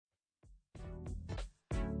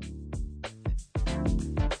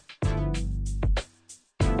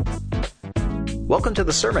Welcome to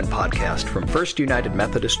the Sermon Podcast from First United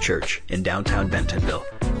Methodist Church in downtown Bentonville.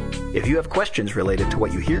 If you have questions related to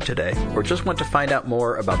what you hear today, or just want to find out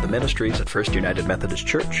more about the ministries at First United Methodist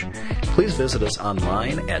Church, please visit us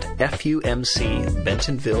online at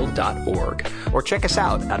fumcbentonville.org or check us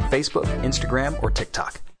out on Facebook, Instagram, or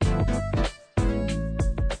TikTok.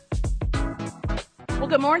 Well,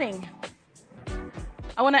 good morning.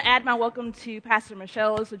 I want to add my welcome to Pastor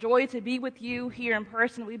Michelle. It's a joy to be with you here in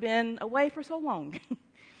person. We've been away for so long.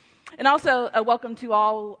 And also a welcome to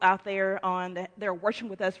all out there they're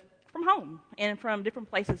worshiping with us from home and from different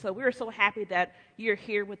places. So we're so happy that you're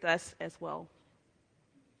here with us as well.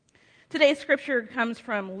 Today's scripture comes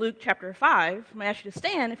from Luke chapter 5. I'm going to ask you to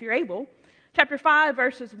stand if you're able. Chapter 5,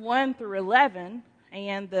 verses 1 through 11.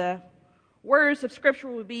 And the words of scripture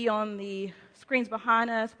will be on the screens behind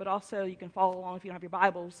us, but also you can follow along if you don't have your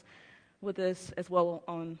Bibles with us as well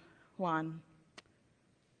online.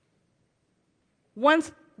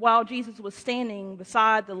 Once, while Jesus was standing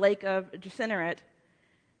beside the lake of Gennesaret,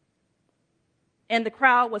 and the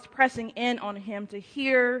crowd was pressing in on him to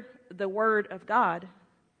hear the word of God,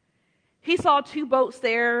 he saw two boats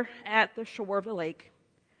there at the shore of the lake.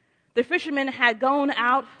 The fishermen had gone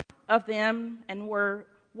out of them and were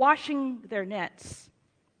washing their nets.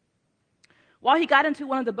 While he got into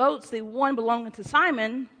one of the boats, the one belonging to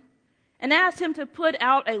Simon, and asked him to put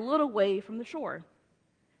out a little way from the shore.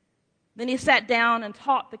 Then he sat down and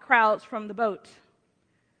taught the crowds from the boat.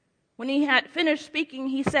 When he had finished speaking,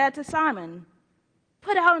 he said to Simon,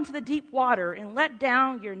 "Put out into the deep water and let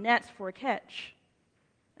down your nets for a catch."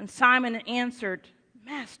 And Simon answered,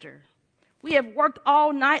 "Master, we have worked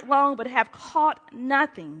all night long but have caught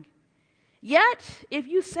nothing. Yet, if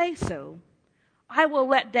you say so, I will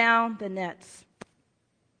let down the nets."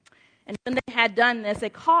 And when they had done this, they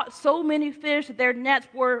caught so many fish that their nets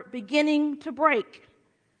were beginning to break.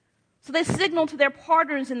 So they signaled to their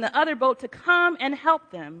partners in the other boat to come and help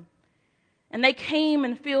them. And they came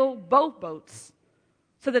and filled both boats,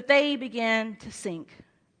 so that they began to sink.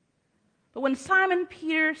 But when Simon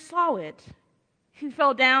Peter saw it, he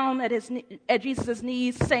fell down at Jesus'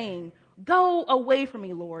 knees, saying, "Go away from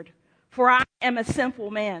me, Lord, for I am a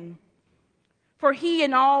sinful man." For he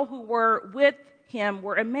and all who were with him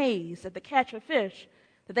were amazed at the catch of fish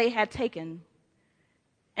that they had taken.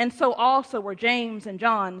 And so also were James and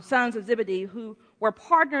John, sons of Zebedee, who were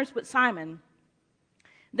partners with Simon.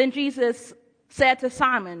 Then Jesus said to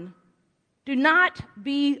Simon, "Do not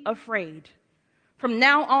be afraid. From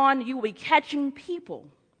now on you will be catching people."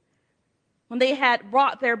 When they had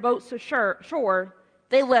brought their boats to shore,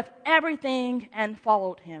 they left everything and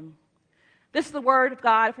followed him. This is the word of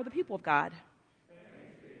God for the people of God.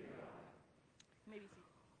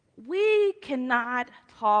 We cannot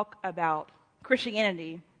talk about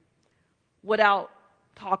Christianity without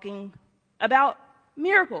talking about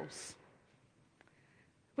miracles.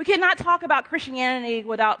 We cannot talk about Christianity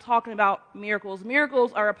without talking about miracles.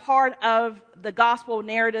 Miracles are a part of the gospel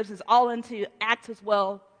narratives. It's all into Acts as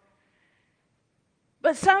well.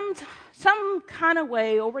 But some kind of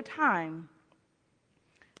way over time,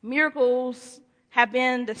 miracles have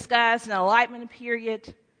been discussed in the Enlightenment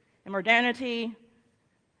period, in modernity,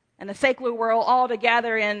 and the secular world all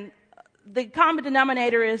together. And the common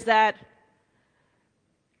denominator is that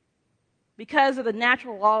because of the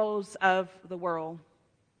natural laws of the world,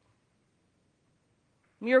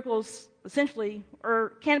 miracles essentially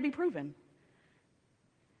can't be proven.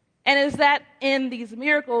 And is that in these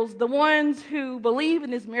miracles, the ones who believe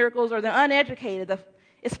in these miracles are the uneducated.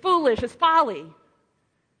 It's foolish, it's folly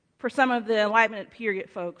for some of the Enlightenment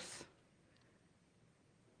period folks.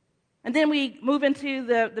 And then we move into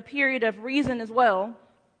the period of reason as well.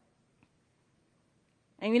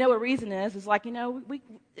 And you know what reason is? It's like, how do we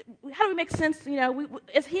make sense?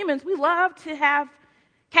 As humans, we love to have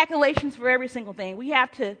calculations for every single thing. We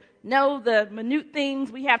have to know the minute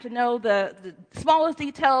things. We have to know the smallest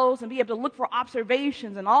details and be able to look for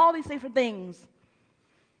observations and all these different things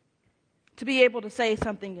to be able to say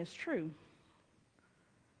something is true.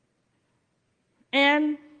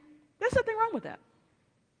 And there's nothing wrong with that.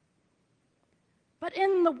 But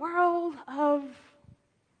in the world of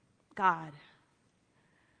God,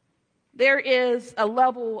 there is a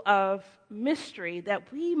level of mystery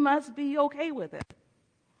that we must be okay with it.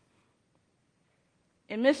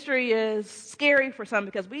 And mystery is scary for some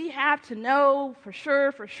because we have to know for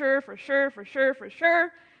sure.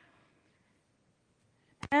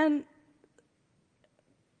 And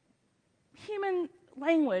human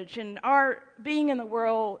language and our being in the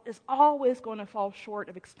world is always going to fall short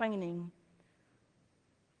of explaining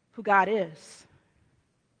who God is.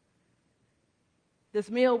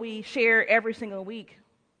 This meal we share every single week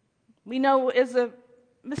we know is a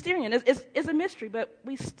mysterion, is a mystery, but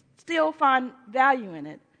we still find value in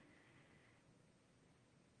it.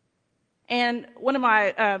 And one of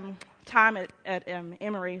my time at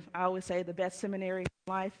Emory, I always say the best seminary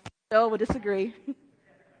in life. Bill would disagree.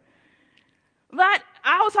 But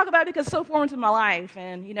I always talk about it because it's so formative in my life,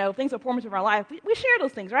 and, things are formative in our life. We share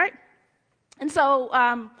those things, right? And so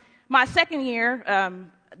my second year,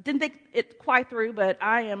 didn't think it quite through, but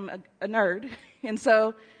I am a nerd. And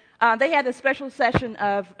so they had a special session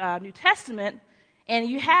of New Testament, and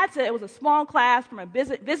it was a small class from a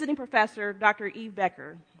visiting professor, Dr. Eve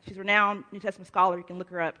Becker. She's a renowned New Testament scholar. You can look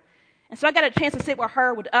her up. And so I got a chance to sit with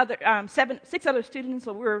her with six other students.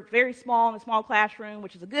 So we were very small in a small classroom,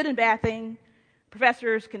 which is a good and bad thing.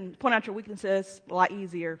 Professors can point out your weaknesses a lot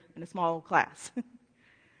easier in a small class.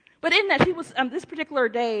 But in that, she was this particular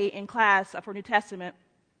day in class for New Testament,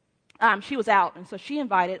 she was out, and so she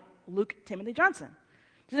invited Luke Timothy Johnson.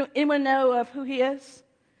 Does anyone know of who he is?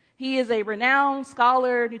 He is a renowned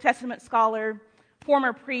scholar, New Testament scholar,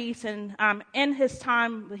 former priest, and in his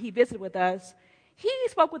time that he visited with us, he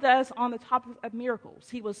spoke with us on the topic of miracles.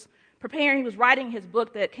 He was writing his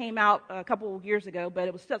book that came out a couple of years ago, but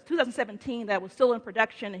it was still 2017 that was still in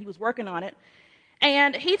production, and he was working on it.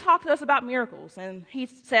 And he talked to us about miracles, and he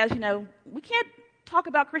says, we can't talk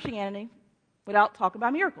about Christianity without talking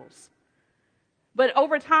about miracles. But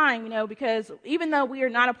over time, because even though we are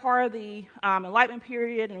not a part of the Enlightenment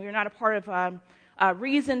period, and we are not a part of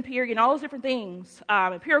reason period, and all those different things,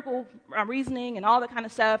 empirical reasoning and all that kind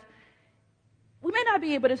of stuff, we may not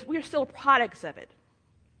be, but we are still products of it.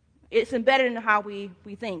 It's embedded in how we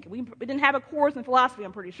think. We didn't have a course in philosophy,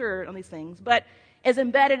 I'm pretty sure, on these things, but it's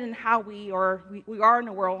embedded in how we are in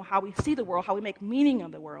the world, how we see the world, how we make meaning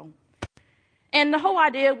of the world. And the whole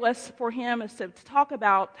idea was for him is to talk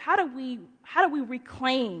about how do we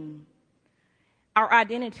reclaim our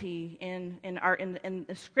identity in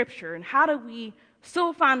the Scripture, and how do we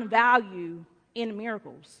still find value in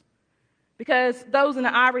miracles? Because those in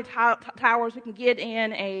the ivory towers, we can get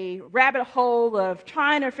in a rabbit hole of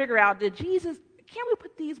trying to figure out, can we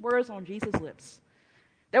put these words on Jesus' lips?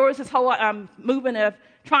 There was this whole movement of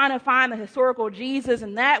trying to find the historical Jesus,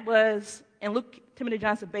 and Luke Timothy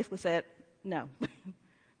Johnson basically said, no,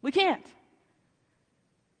 we can't.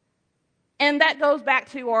 And that goes back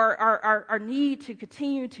to our need to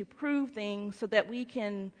continue to prove things so that we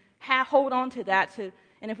can hold on to that.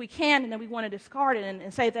 And if we can, then we want to discard it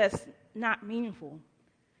and say that's not meaningful.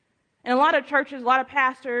 And a lot of churches, a lot of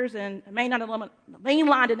pastors, and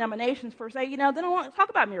mainline denominations say, they don't want to talk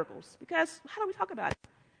about miracles, because how do we talk about it?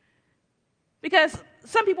 Because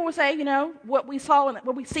some people will say, what we saw and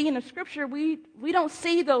what we see in the Scripture, we don't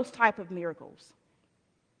see those type of miracles.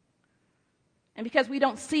 And because we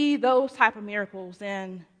don't see those type of miracles,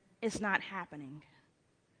 then it's not happening.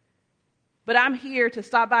 But I'm here to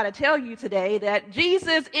stop by to tell you today that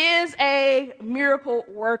Jesus is a miracle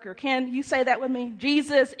worker. Can you say that with me?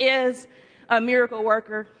 Jesus is a miracle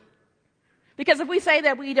worker. Because if we say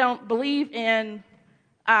that we don't believe in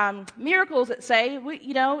miracles,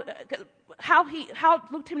 how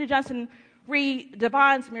Luke Timothy Johnson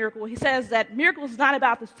redefines miracle, he says that miracles is not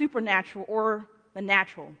about the supernatural or the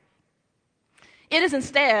natural. It is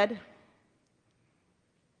instead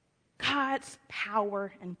God's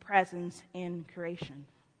power and presence in creation.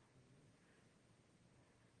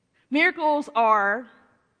 Miracles are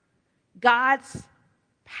God's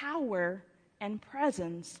power and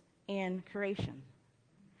presence in creation.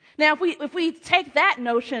 Now, if we take that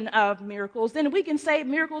notion of miracles, then we can say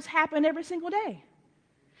miracles happen every single day.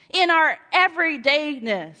 In our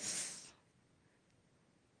everydayness,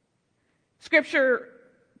 Scripture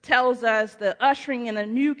tells us the ushering in the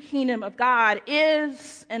new kingdom of God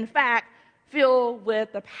is, in fact, filled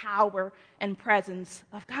with the power and presence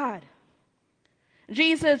of God.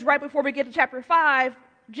 Jesus, right before we get to chapter 5,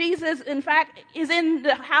 Jesus, in fact, is in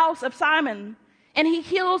the house of Simon, and he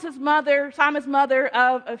heals Simon's mother,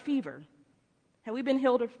 of a fever. Have we been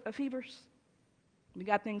healed of fevers? We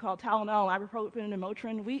got a thing called Tylenol, ibuprofen, and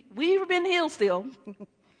Motrin. We've been healed still.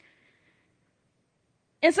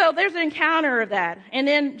 And so there's an encounter of that. And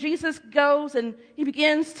then Jesus goes and he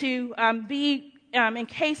begins to be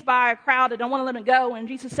encased by a crowd that don't want to let him go. And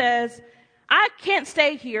Jesus says, I can't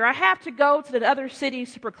stay here. I have to go to the other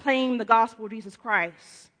cities to proclaim the gospel of Jesus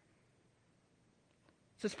Christ.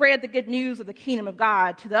 To spread the good news of the kingdom of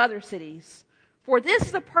God to the other cities. For this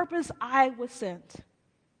is the purpose I was sent.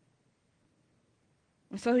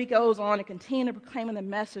 And so he goes on and continues proclaiming the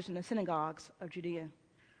message in the synagogues of Judea.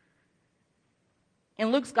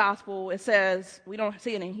 In Luke's gospel, it says, we don't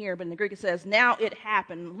see it in here, but in the Greek it says, now it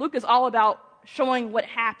happened. Luke is all about showing what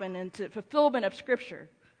happened and to fulfillment of Scripture.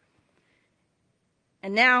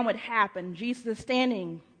 And now it happened. Jesus is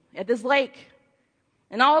standing at this lake,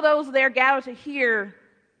 and all those there gathered to hear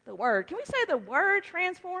the word. Can we say the word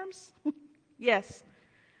transforms? Yes,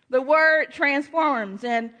 the word transforms.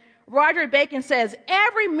 And Roger Bacon says,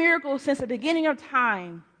 every miracle since the beginning of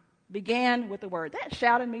time began with the word. That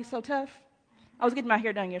shouted me so tough. I was getting my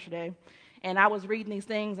hair done yesterday, and I was reading these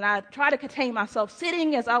things, and I tried to contain myself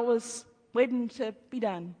sitting as I was waiting to be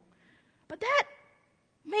done. But that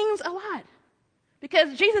means a lot,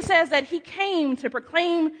 because Jesus says that he came to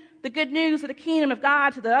proclaim the good news of the kingdom of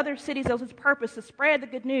God to the other cities. That was his purpose, to spread the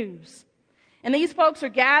good news. And these folks are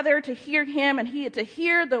gathered to hear him and to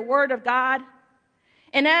hear the word of God.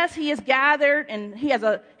 And as he is gathered and he has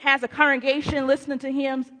a congregation listening to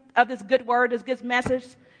him of this good word, this good message,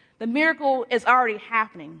 the miracle is already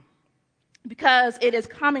happening because it is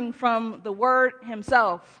coming from the word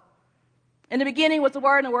himself. In the beginning was the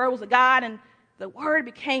word, and the word was a God, and the word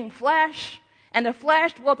became flesh, and the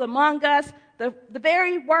flesh dwelt among us. The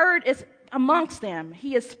very word is amongst them.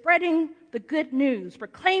 He is spreading the good news,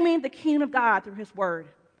 proclaiming the kingdom of God through his word.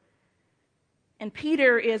 And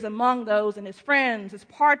Peter is among those, and his friends, his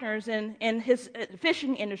partners in his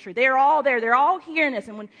fishing industry. They're all there. They're all hearing this.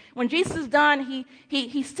 And when Jesus is done,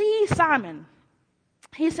 he sees Simon.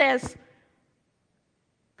 He says,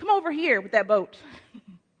 come over here with that boat.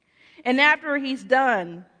 And after he's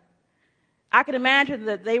done, I can imagine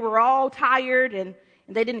that they were all tired and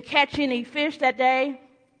they didn't catch any fish that day.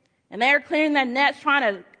 And they're clearing their nets, trying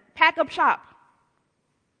to pack up shop.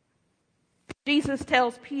 Jesus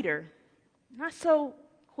tells Peter, not so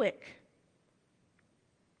quick.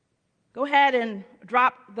 Go ahead and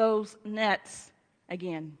drop those nets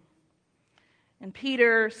again. And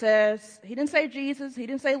Peter says, he didn't say Jesus, he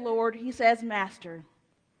didn't say Lord, he says Master.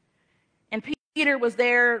 And Peter was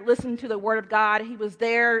there listening to the word of God. He was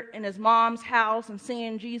there in his mom's house and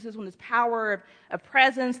seeing Jesus with his power of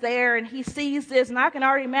presence there. And he sees this, and I can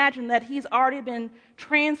already imagine that he's already been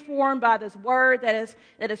transformed by this word that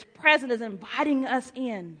is present, is inviting us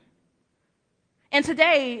in. And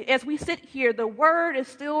today, as we sit here, the word is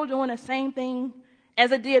still doing the same thing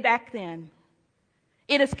as it did back then.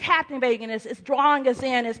 It is captivating, it's drawing us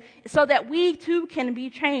in, so that we too can be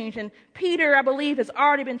changed. And Peter, I believe, has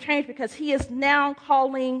already been changed because he is now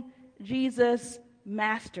calling Jesus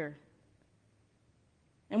Master.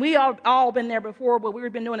 And we all been there before, but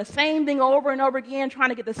we've been doing the same thing over and over again, trying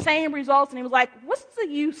to get the same results. And he was like, what's the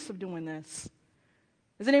use of doing this?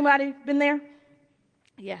 Has anybody been there?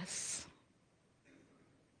 Yes.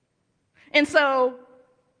 And so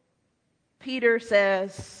Peter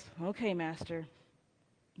says, okay, Master,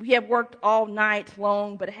 we have worked all night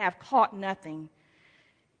long, but have caught nothing.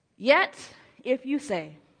 Yet, if you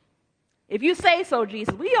say so,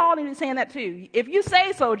 Jesus, we all need to be saying that too. If you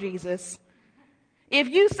say so, Jesus,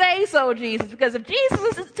 because if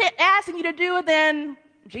Jesus is asking you to do it, then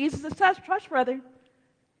Jesus is trustworthy.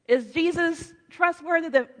 Is Jesus trustworthy?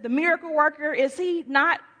 The miracle worker, is he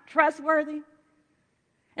not trustworthy?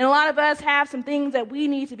 And a lot of us have some things that we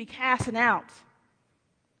need to be casting out.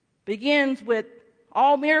 Begins with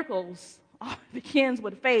all miracles, begins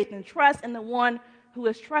with faith and trust in the one who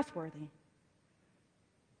is trustworthy.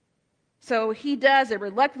 So he does it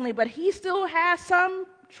reluctantly, but he still has some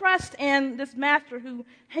trust in this master who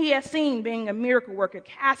he has seen being a miracle worker,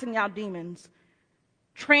 casting out demons,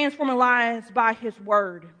 transforming lives by his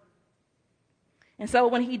word. And so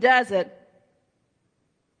when he does it,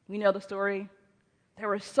 we know the story. There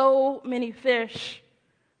were so many fish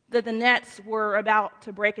that the nets were about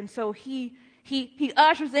to break. And so he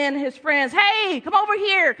ushers in his friends. Hey, come over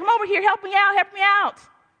here, help me out.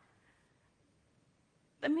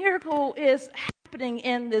 The miracle is happening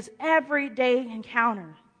in this everyday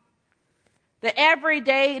encounter. The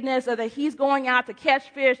everydayness of that he's going out to catch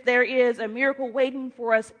fish, there is a miracle waiting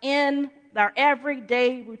for us in our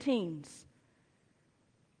everyday routines.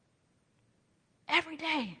 Every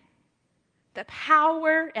day. The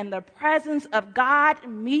power and the presence of God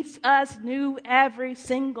meets us new every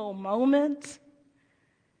single moment.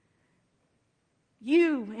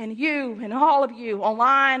 You and all of you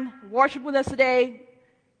online, worship with us today,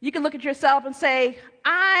 you can look at yourself and say,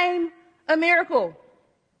 I'm a miracle.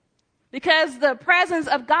 Because the presence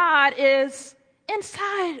of God is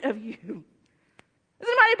inside of you. Does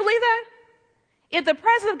anybody believe that? If the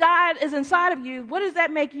presence of God is inside of you, what does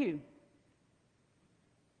that make you?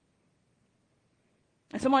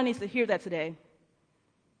 And someone needs to hear that today.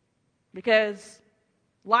 Because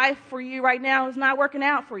life for you right now is not working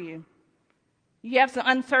out for you. You have some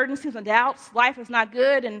uncertainties and doubts. Life is not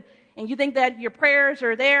good, and you think that your prayers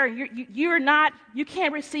are there, and you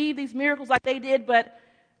can't receive these miracles like they did, but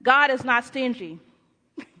God is not stingy.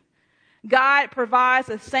 God provides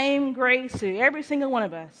the same grace to every single one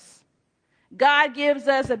of us. God gives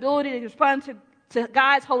us the ability to respond to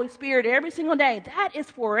God's Holy Spirit every single day. That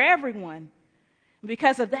is for everyone.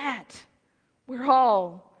 Because of that, we're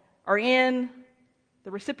all are in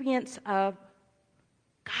the recipients of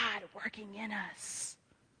God working in us.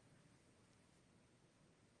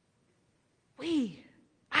 We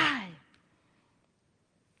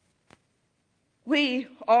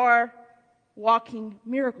are walking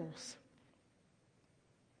miracles.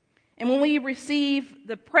 And when we receive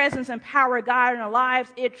the presence and power of God in our lives,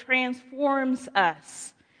 it transforms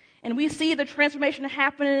us. And we see the transformation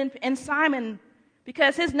happening in Simon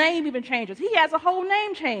because his name even changes. He has a whole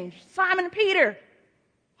name change. Simon Peter.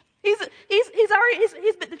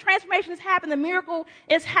 The transformation has happened. The miracle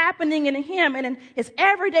is happening in him and in his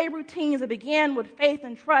everyday routines that began with faith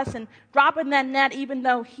and trust and dropping that net even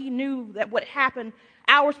though he knew that what happened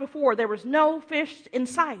hours before, there was no fish in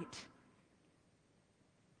sight.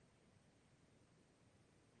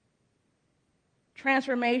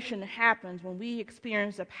 Transformation happens when we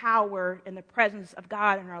experience the power and the presence of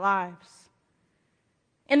God in our lives.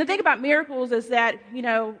 And the thing about miracles is that,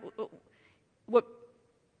 what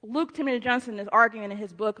Luke Timothy Johnson is arguing in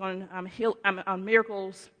his book on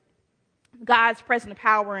miracles, God's presence,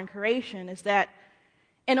 power, and creation, is that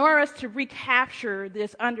in order for us to recapture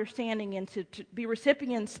this understanding and to be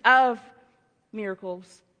recipients of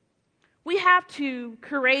miracles, we have to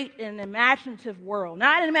create an imaginative world,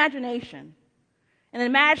 not an imagination. An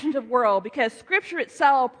imaginative world, because Scripture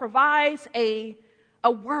itself provides a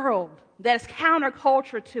world that is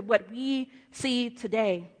counterculture to what we see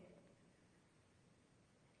today.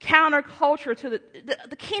 Counterculture to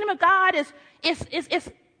the kingdom of God is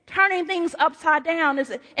turning things upside down,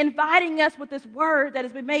 is inviting us with this word that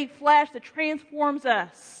has been made flesh that transforms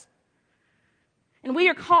us. And we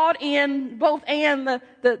are called in both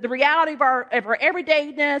the reality of our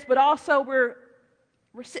everydayness, but also we're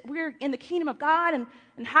in the kingdom of God, and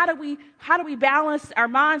how do we balance our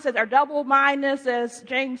mindset, our double-mindedness, as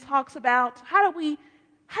James talks about? How do we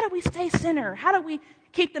stay centered? How do we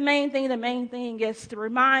keep the main thing? The main thing is to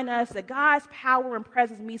remind us that God's power and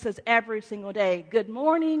presence meets us every single day. Good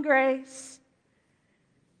morning, Grace.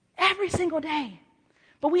 Every single day.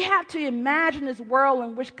 But we have to imagine this world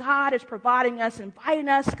in which God is providing us, inviting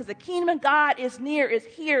us, because the kingdom of God is near, is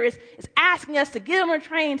here, is asking us to get on a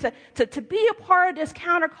train, to be a part of this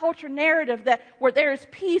counterculture narrative where there is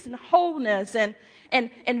peace and wholeness and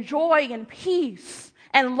joy and peace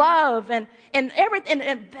and love and everything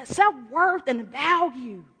and self-worth and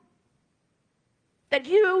value. That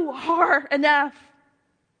you are enough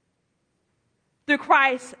through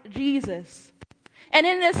Christ Jesus. And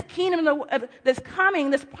in this kingdom that's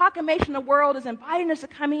coming, this proclamation of the world is inviting us to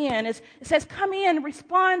come in. It says, come in,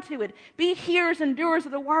 respond to it. Be hearers and doers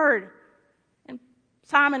of the word. And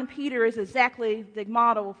Simon Peter is exactly the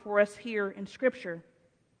model for us here in Scripture.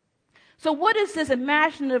 So what is this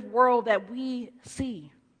imaginative world that we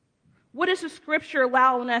see? What is the Scripture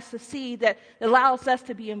allowing us to see that allows us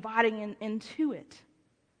to be inviting into it?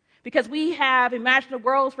 Because we have imaginative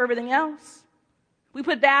worlds for everything else. We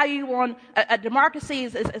put value on a democracy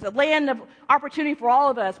as a land of opportunity for all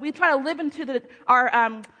of us. We try to live into the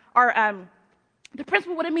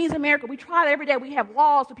principle of what it means in America. We try it every day. We have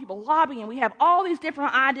laws for people lobbying. We have all these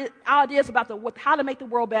different ideas about how to make the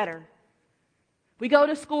world better. We go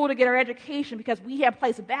to school to get our education because we have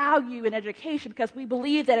placed value in education because we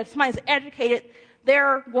believe that if somebody's educated,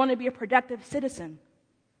 they're going to be a productive citizen.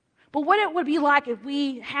 But what it would be like if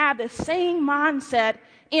we have the same mindset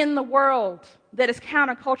in the world that is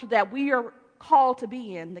counterculture that we are called to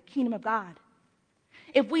be in, the kingdom of God.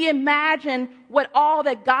 If we imagine what all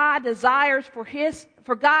that God desires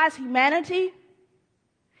for God's humanity,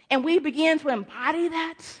 and we begin to embody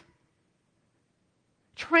that,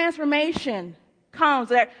 transformation comes.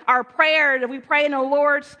 That our prayer that we pray in the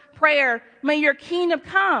Lord's Prayer, may your kingdom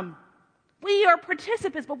come. We are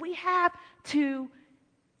participants, but we have to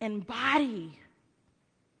embody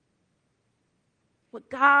what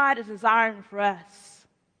God is desiring for us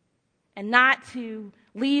and not to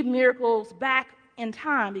leave miracles back in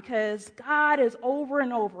time, because God is over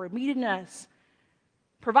and over meeting us,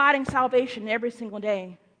 providing salvation every single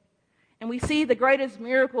day. And we see the greatest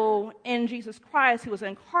miracle in Jesus Christ, who was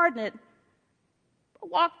incarnate,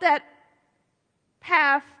 walked that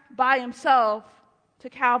path by himself to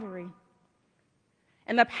Calvary.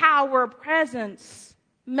 And the power of presence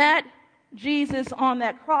met Jesus on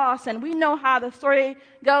that cross, and we know how the story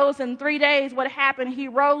goes. In 3 days, what happened? He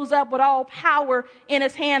rose up with all power in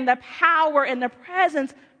his hand. The power and the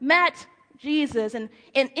presence met Jesus, and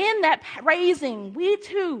in that raising, we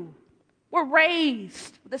too We're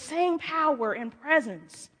raised with the same power and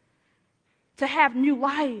presence to have new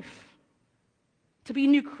life, to be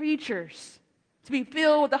new creatures, to be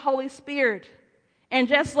filled with the Holy Spirit. And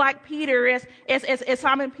just like Peter, as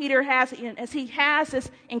Simon Peter has, as he has this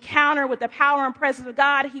encounter with the power and presence of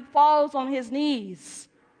God, he falls on his knees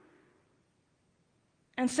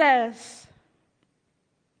and says,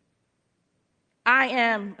 I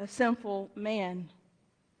am a sinful man,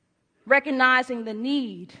 recognizing the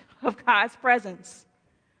need of God's presence.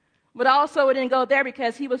 But also it didn't go there,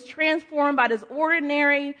 because he was transformed by this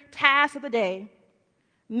ordinary task of the day,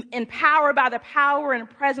 empowered by the power and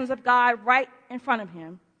presence of God right in front of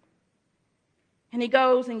him. And he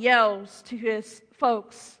goes and yells to his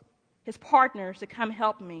folks, his partners, to come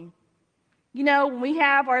help me. You know, when we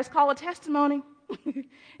have it's called a testimony.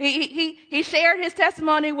 he shared his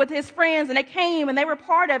testimony with his friends, and they came and they were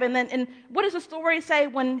part of it. And what does the story say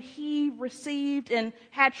when he received and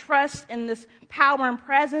had trust in this power and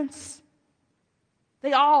presence?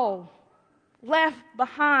 They all left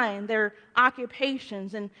behind their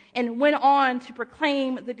occupations and went on to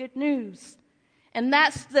proclaim the good news. And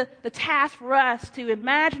that's the task for us, to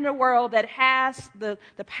imagine a world that has the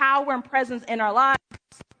power and presence in our lives,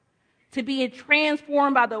 to be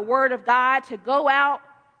transformed by the Word of God, to go out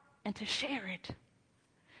and to share it.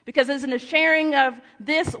 Because it's in the sharing of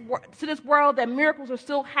this to this world that miracles are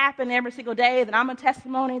still happening every single day, that I'm a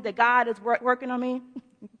testimony that God is working on me,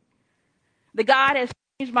 that God has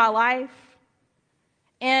changed my life.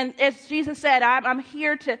 And as Jesus said, I'm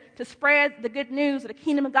here to spread the good news of the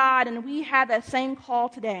kingdom of God, and we have that same call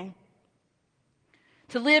today,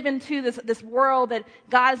 to live into this world that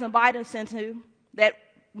God has invited us into, that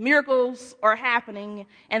miracles are happening.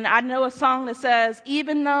 And I know a song that says,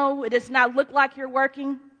 even though it does not look like you're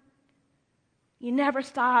working, you never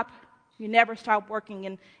stop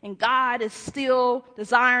working. And God is still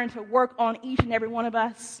desiring to work on each and every one of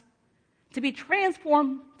us, to be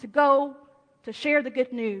transformed, to go to share the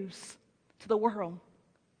good news to the world,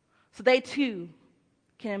 so they too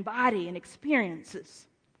can embody and experience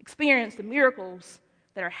the miracles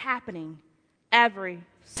that are happening every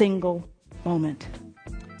single moment.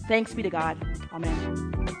 Thanks be to God.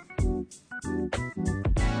 Amen.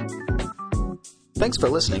 Thanks for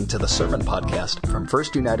listening to the Sermon Podcast from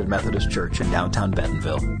First United Methodist Church in downtown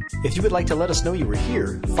Bentonville. If you would like to let us know you were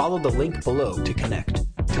here, follow the link below to connect.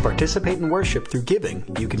 To participate in worship through giving,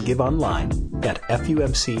 you can give online at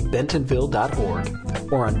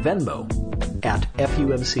fumcbentonville.org or on Venmo at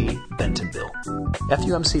FUMC Bentonville.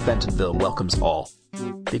 FUMC Bentonville welcomes all.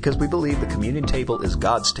 Because we believe the communion table is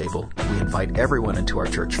God's table, we invite everyone into our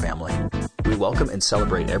church family. We welcome and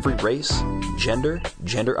celebrate every race, gender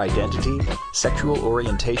identity, sexual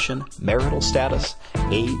orientation, marital status,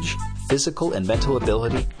 age, physical and mental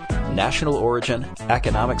ability, national origin,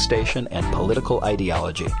 economic station, and political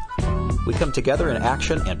ideology. We come together in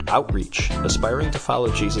action and outreach, aspiring to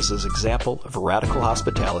follow Jesus' example of radical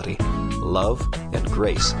hospitality, love, and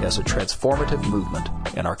grace as a transformative movement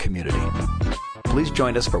in our community. Please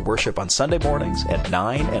join us for worship on Sunday mornings at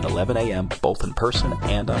 9 and 11 a.m., both in person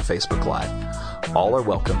and on Facebook Live. All are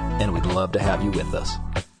welcome, and we'd love to have you with us.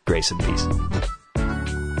 Grace and peace.